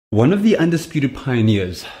One of the undisputed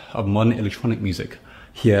pioneers of modern electronic music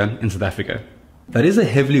here in South Africa. That is a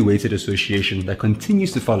heavily weighted association that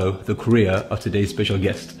continues to follow the career of today's special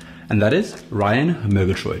guest, and that is Ryan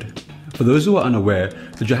Murgatroyd. For those who are unaware,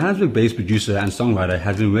 the Johannesburg-based producer and songwriter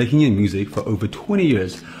has been working in music for over 20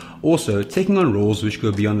 years, also taking on roles which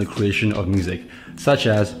go beyond the creation of music, such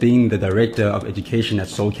as being the director of education at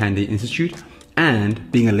Soul Candy Institute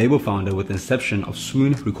and being a label founder with the inception of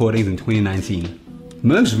Swoon Recordings in 2019.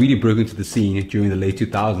 Murgs really broke into the scene during the late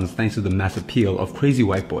 2000s thanks to the mass appeal of Crazy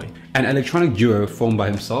White Boy, an electronic duo formed by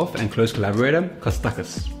himself and close collaborator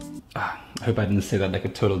Kaasi. I hope I didn't say that like a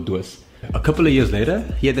total doers. A couple of years later,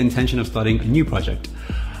 he had the intention of starting a new project,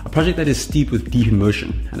 a project that is steeped with deep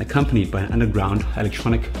emotion and accompanied by an underground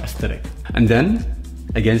electronic aesthetic. And then,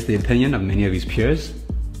 against the opinion of many of his peers,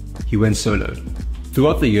 he went solo.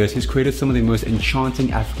 Throughout the years, he's created some of the most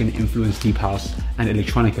enchanting African-influenced deep house and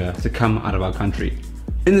electronica to come out of our country.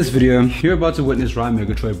 In this video, you're about to witness Ryan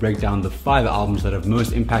Murgatroyd break down the 5 albums that have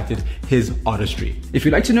most impacted his artistry. If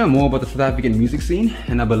you'd like to know more about the South African music scene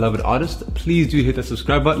and our beloved artist, please do hit the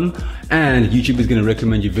subscribe button, and YouTube is going to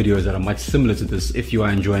recommend you videos that are much similar to this if you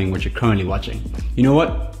are enjoying what you're currently watching. You know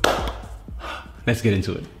what? Let's get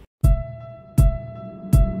into it.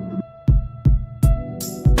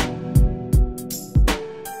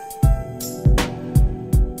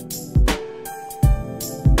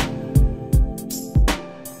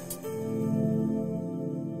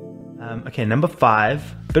 Okay, number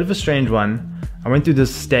 5, bit of a strange one. I went through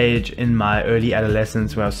this stage in my early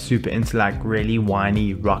adolescence where I was super into like really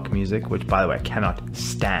whiny rock music, which by the way I cannot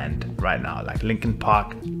stand right now. Like Linkin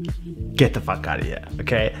Park, get the fuck out of here,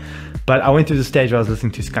 okay? But I went through the stage where I was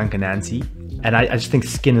listening to Skunk and Anansie, and I just think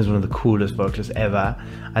Skin is one of the coolest vocalists ever.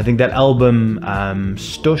 I think that album,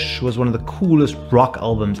 Stoosh, was one of the coolest rock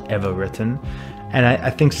albums ever written. And I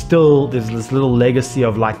think still there's this little legacy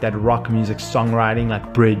of like that rock music songwriting,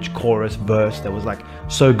 like bridge, chorus, verse that was like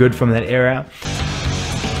so good from that era.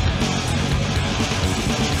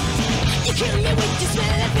 You kill me with your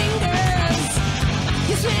smelly fingers.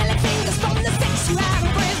 Your smelly fingers from the sex you had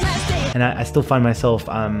on Christmas Day. And I still find myself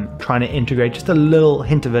trying to integrate just a little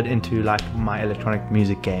hint of it into like my electronic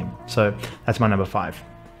music game. So that's my number 5.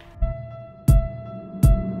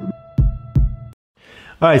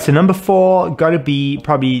 Alright, so number 4 gotta be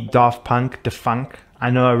probably Daft Punk, Da Funk.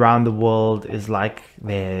 I know Around the World is like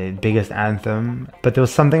their biggest anthem, but there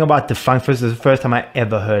was something about Da Funk. This was the first time I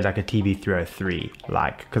ever heard like a TB303,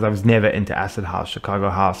 like, because I was never into acid house,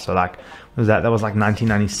 Chicago house, so like, what was that? That was like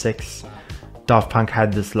 1996. Daft Punk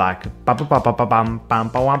had this like ba ba ba ba ba bam bam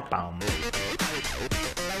ba wam bam.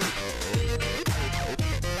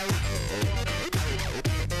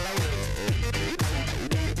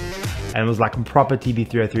 And it was like a proper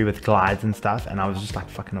TB303 with glides and stuff, and I was just like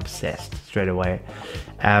fucking obsessed straight away.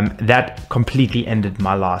 That completely ended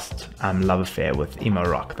my last love affair with emo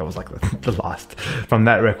rock. That was like the last. From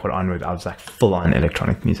that record onward, I was like full on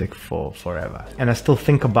electronic music for forever. And I still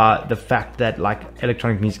think about the fact that like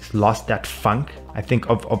electronic music's lost that funk. I think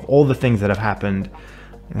of all the things that have happened,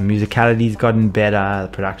 the musicality's gotten better, the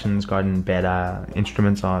production's gotten better,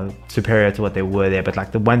 instruments are superior to what they were there, but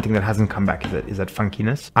like the one thing that hasn't come back is that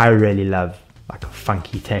funkiness. I really love like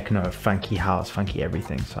funky techno, funky house, funky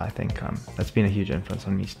everything, so I think that's been a huge influence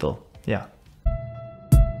on me still, yeah.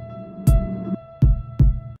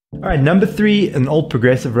 Alright, number 3, an old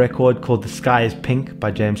progressive record called The Sky is Pink by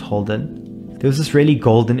James Holden. There was this really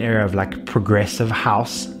golden era of like progressive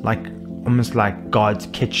house, like almost like God's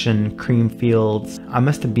Kitchen, Creamfields. I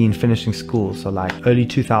must have been finishing school, so like early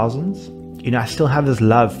 2000s. You know, I still have this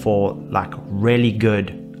love for like really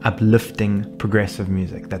good, uplifting, progressive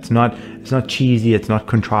music. It's not cheesy, it's not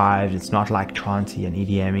contrived, it's not like trancey and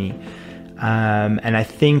EDM-y. And I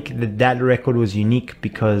think that record was unique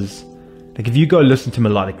because like if you go listen to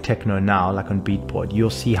melodic techno now, like on Beatport,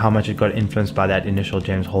 you'll see how much it got influenced by that initial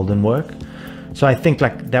James Holden work. So I think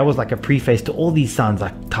like that was like a preface to all these sounds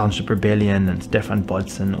like Township Rebellion and Stefan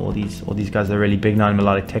Bodson, all these guys that are really big now in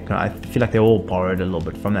melodic techno. I feel like they all borrowed a little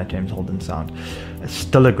bit from that James Holden sound. It's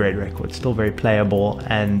still a great record, still very playable,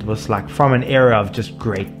 and was like from an era of just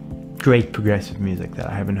great progressive music that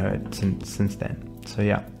I haven't heard since then. So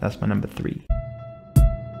yeah, that's my number 3.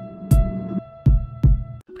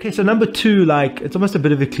 Okay, so number 2, like it's almost a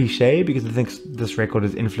bit of a cliche because I think this record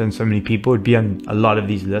has influenced so many people. It'd be on a lot of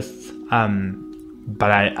these lists.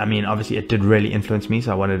 But I mean, obviously it did really influence me,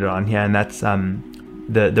 so I wanted it on here, and that's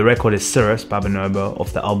the record is Cirrus by Bonobo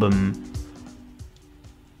off the album.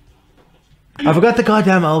 I forgot the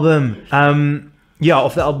goddamn album. Yeah,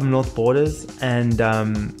 off the album North Borders, and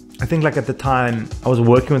I think like at the time I was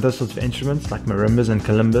working with those sorts of instruments like marimbas and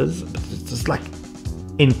kalimbas, but it's just like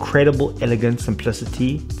incredible elegant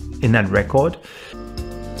simplicity in that record.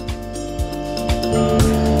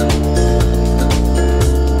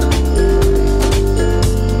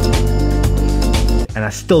 And I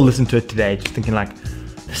still listen to it today, just thinking like,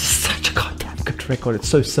 this is such a goddamn good record. It's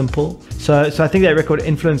so simple. So I think that record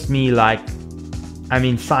influenced me. Like, I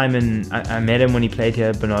mean, Simon, I met him when he played here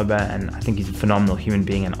at Bonobo, and I think he's a phenomenal human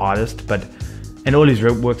being and artist, and all his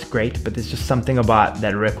work's great, but there's just something about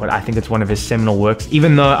that record. I think it's one of his seminal works,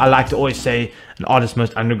 even though I like to always say an artist's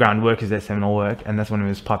most underground work is their seminal work, and that's one of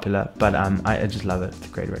his popular, but I just love it. It's a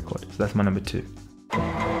great record. So that's my number 2.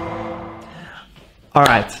 All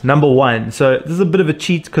right, number 1. So this is a bit of a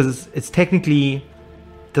cheat because it's technically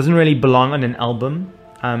doesn't really belong on an album.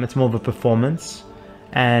 It's more of a performance,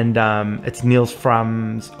 and it's Nils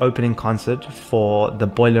Fram's opening concert for the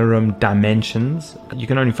Boiler Room Dimensions. You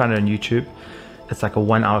can only find it on YouTube. It's like a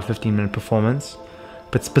 1 hour 15-minute performance,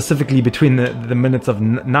 but specifically between the minutes of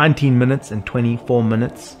 19 minutes and 24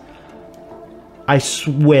 minutes. I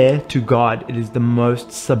swear to God, it is the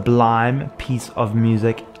most sublime piece of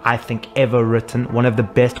music I think ever written. One of the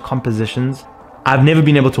best compositions. I've never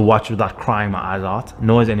been able to watch without crying my eyes out,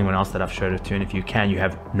 nor is anyone else that I've showed it to, and if you can, you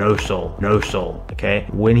have no soul, okay?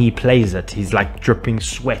 When he plays it, he's like dripping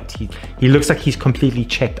sweat. He looks like he's completely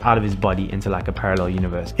checked out of his body into like a parallel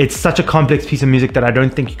universe. It's such a complex piece of music that I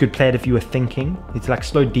don't think you could play it if you were thinking. It's like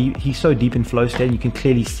so deep, he's so deep in flow state, and you can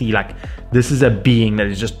clearly see like this is a being that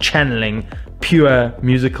is just channeling pure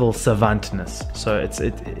musical savantness. So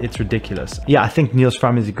it's ridiculous. Yeah, I think Nils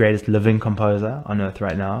Frahm is the greatest living composer on earth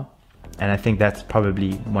right now. And I think that's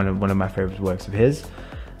probably one of my favorite works of his.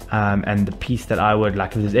 And the piece that I would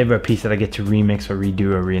like, if there's ever a piece that I get to remix or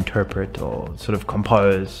redo or reinterpret or sort of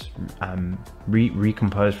compose,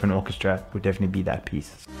 recompose for an orchestra, would definitely be that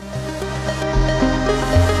piece.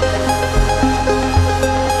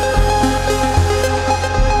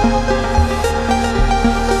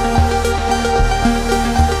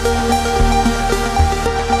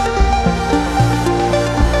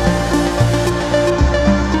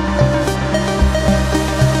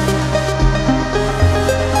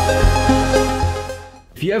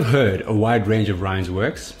 If you have heard a wide range of Ryan's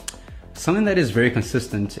works, something that is very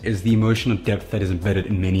consistent is the emotional depth that is embedded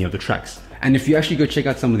in many of the tracks. And if you actually go check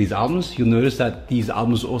out some of these albums, you'll notice that these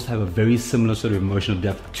albums also have a very similar sort of emotional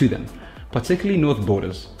depth to them, particularly North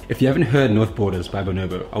Borders. If you haven't heard North Borders by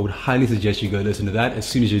Bonobo, I would highly suggest you go listen to that as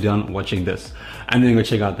soon as you're done watching this, and then go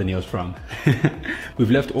check out the Nils Frahm.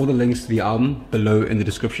 We've left all the links to the album below in the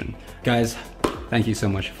description. Guys, thank you so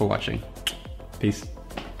much for watching. Peace.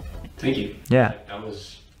 Thank you. Yeah. That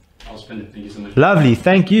was spending. Thank you so much. Lovely.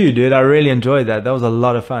 Thank you, dude. I really enjoyed that. That was a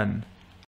lot of fun.